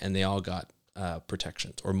with it, and they all got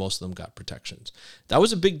protections, or most of them got protections. That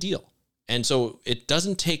was a big deal. And so it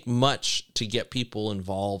doesn't take much to get people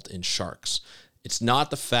involved in sharks. It's not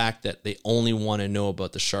the fact that they only want to know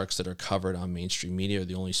about the sharks that are covered on mainstream media, or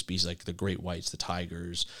the only species like the great whites, the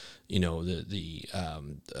tigers, the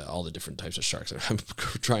all the different types of sharks. I'm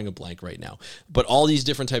drawing a blank right now, but all these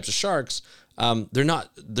different types of sharks, they're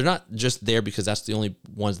not just there because that's the only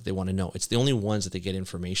ones that they want to know. It's the only ones that they get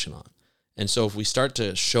information on. And so if we start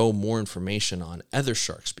to show more information on other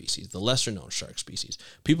shark species, the lesser known shark species,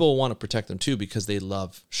 people will want to protect them too because they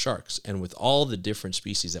love sharks. And with all the different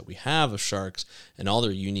species that we have of sharks and all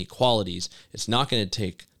their unique qualities, it's not going to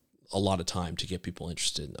take a lot of time to get people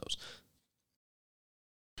interested in those.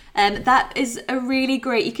 That is a really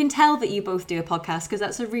great, you can tell that you both do a podcast because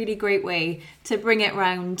that's a really great way to bring it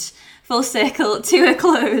round full circle to a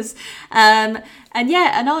close. And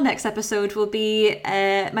our next episode will be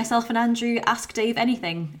myself and Andrew ask Dave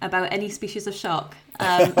anything about any species of shark.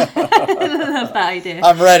 I love that idea.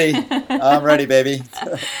 I'm ready, baby.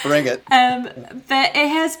 Bring it. But it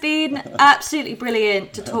has been absolutely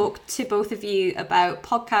brilliant to talk to both of you about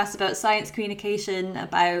podcasts, about science communication,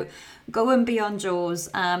 about going beyond Jaws.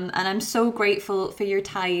 And I'm so grateful for your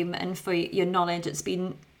time and for your knowledge. It's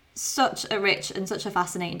been such a rich and such a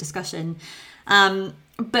fascinating discussion.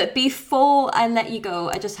 But before I let you go,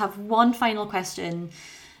 I just have one final question.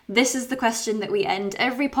 This is the question that we end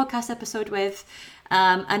every podcast episode with.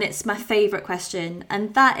 And it's my favourite question.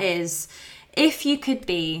 And that is, if you could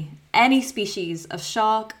be any species of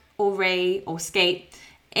shark or ray or skate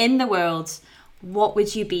in the world, what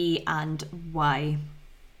would you be and why?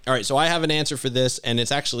 All right, so I have an answer for this, and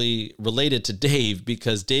it's actually related to Dave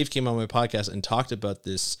because Dave came on my podcast and talked about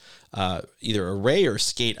this either a ray or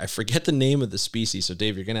skate. I forget the name of the species, so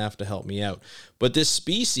Dave, you're going to have to help me out. But this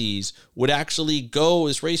species would actually go,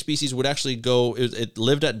 this ray species would actually go, it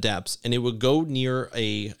lived at depths, and it would go near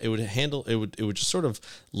it would just sort of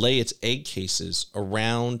lay its egg cases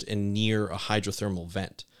around and near a hydrothermal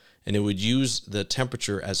vent. And it would use the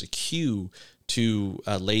temperature as a cue to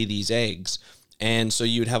lay these eggs. And so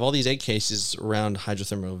you would have all these egg cases around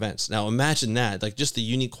hydrothermal vents. Now imagine that, like just the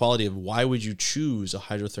unique quality of why would you choose a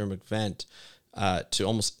hydrothermic vent to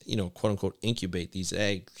almost, quote unquote, incubate these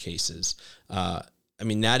egg cases.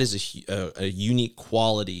 That is a unique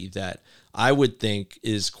quality that I would think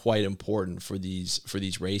is quite important for these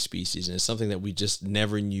ray species, and it's something that we just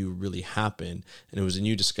never knew really happened. And it was a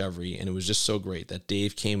new discovery, and it was just so great that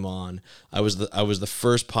Dave came on. I was the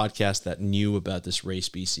first podcast that knew about this ray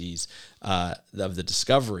species of the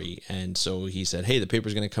discovery, and so he said, "Hey, the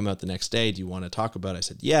paper's going to come out the next day. Do you want to talk about it?" I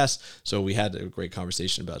said, "Yes." So we had a great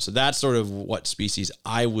conversation about it. So that's sort of what species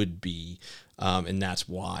I would be. And that's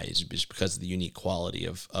why, is just because of the unique quality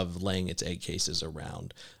of laying its egg cases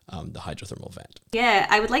around the hydrothermal vent. Yeah,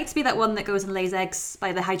 I would like to be that one that goes and lays eggs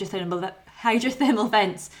by the hydrothermal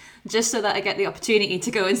vents, just so that I get the opportunity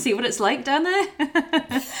to go and see what it's like down there.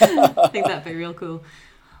 I think that'd be real cool.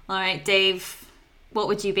 All right, Dave, what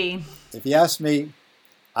would you be? If you ask me,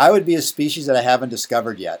 I would be a species that I haven't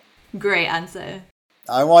discovered yet. Great answer.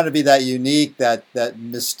 I want to be that unique, that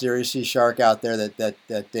mysterious shark out there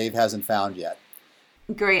that Dave hasn't found yet.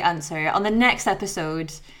 Great answer. On the next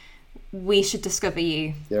episode, we should discover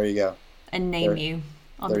you. There you go. And name you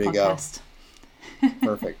on the podcast. There you go.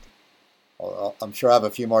 Perfect. Well, I'm sure I have a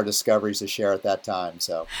few more discoveries to share at that time.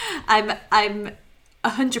 So I'm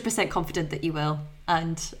 100% confident that you will,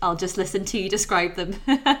 and I'll just listen to you describe them.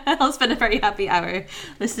 I'll spend a very happy hour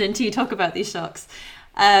listening to you talk about these sharks.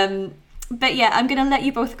 But yeah, I'm going to let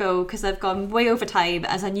you both go because I've gone way over time,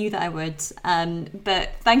 as I knew that I would. But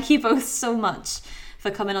thank you both so much for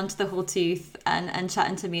coming onto the Whole Tooth and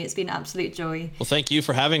chatting to me. It's been an absolute joy. Well, thank you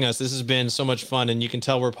for having us. This has been so much fun, and you can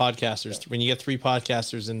tell we're podcasters. When you get three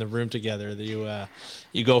podcasters in the room together,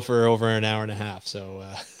 you go for over an hour and a half. So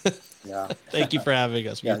yeah, thank you for having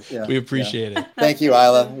us. We appreciate it. Thank you,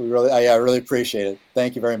 Isla. I really appreciate it.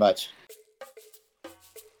 Thank you very much.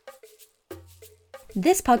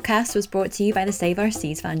 This podcast was brought to you by the Save Our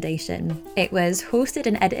Seas Foundation. It was hosted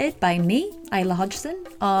and edited by me, Isla Hodgson.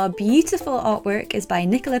 Our beautiful artwork is by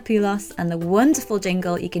Nicola Poulos, and the wonderful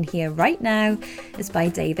jingle you can hear right now is by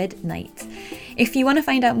David Knight. If you want to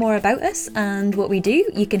find out more about us and what we do,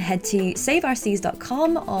 you can head to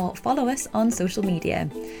saveourseas.com or follow us on social media.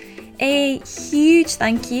 A huge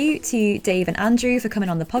thank you to Dave and Andrew for coming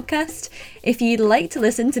on the podcast. If you'd like to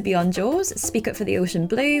listen to Beyond Jaws, Speak Up for the Ocean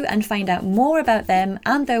Blue, and find out more about them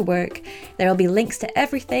and their work, there will be links to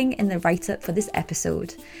everything in the write-up for this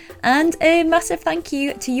episode. And a massive thank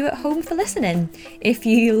you to you at home for listening. If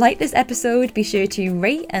you like this episode, be sure to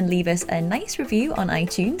rate and leave us a nice review on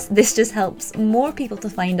iTunes. This just helps more people to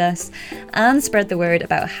find us and spread the word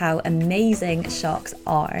about how amazing sharks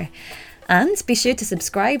are. And be sure to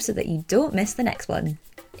subscribe so that you don't miss the next one.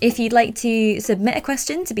 If you'd like to submit a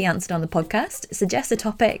question to be answered on the podcast, suggest a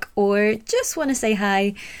topic, or just want to say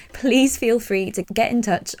hi, please feel free to get in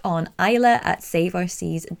touch on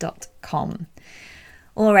isla@saveourseas.com.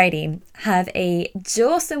 Alrighty, have a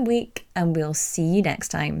jawsome week and we'll see you next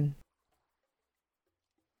time.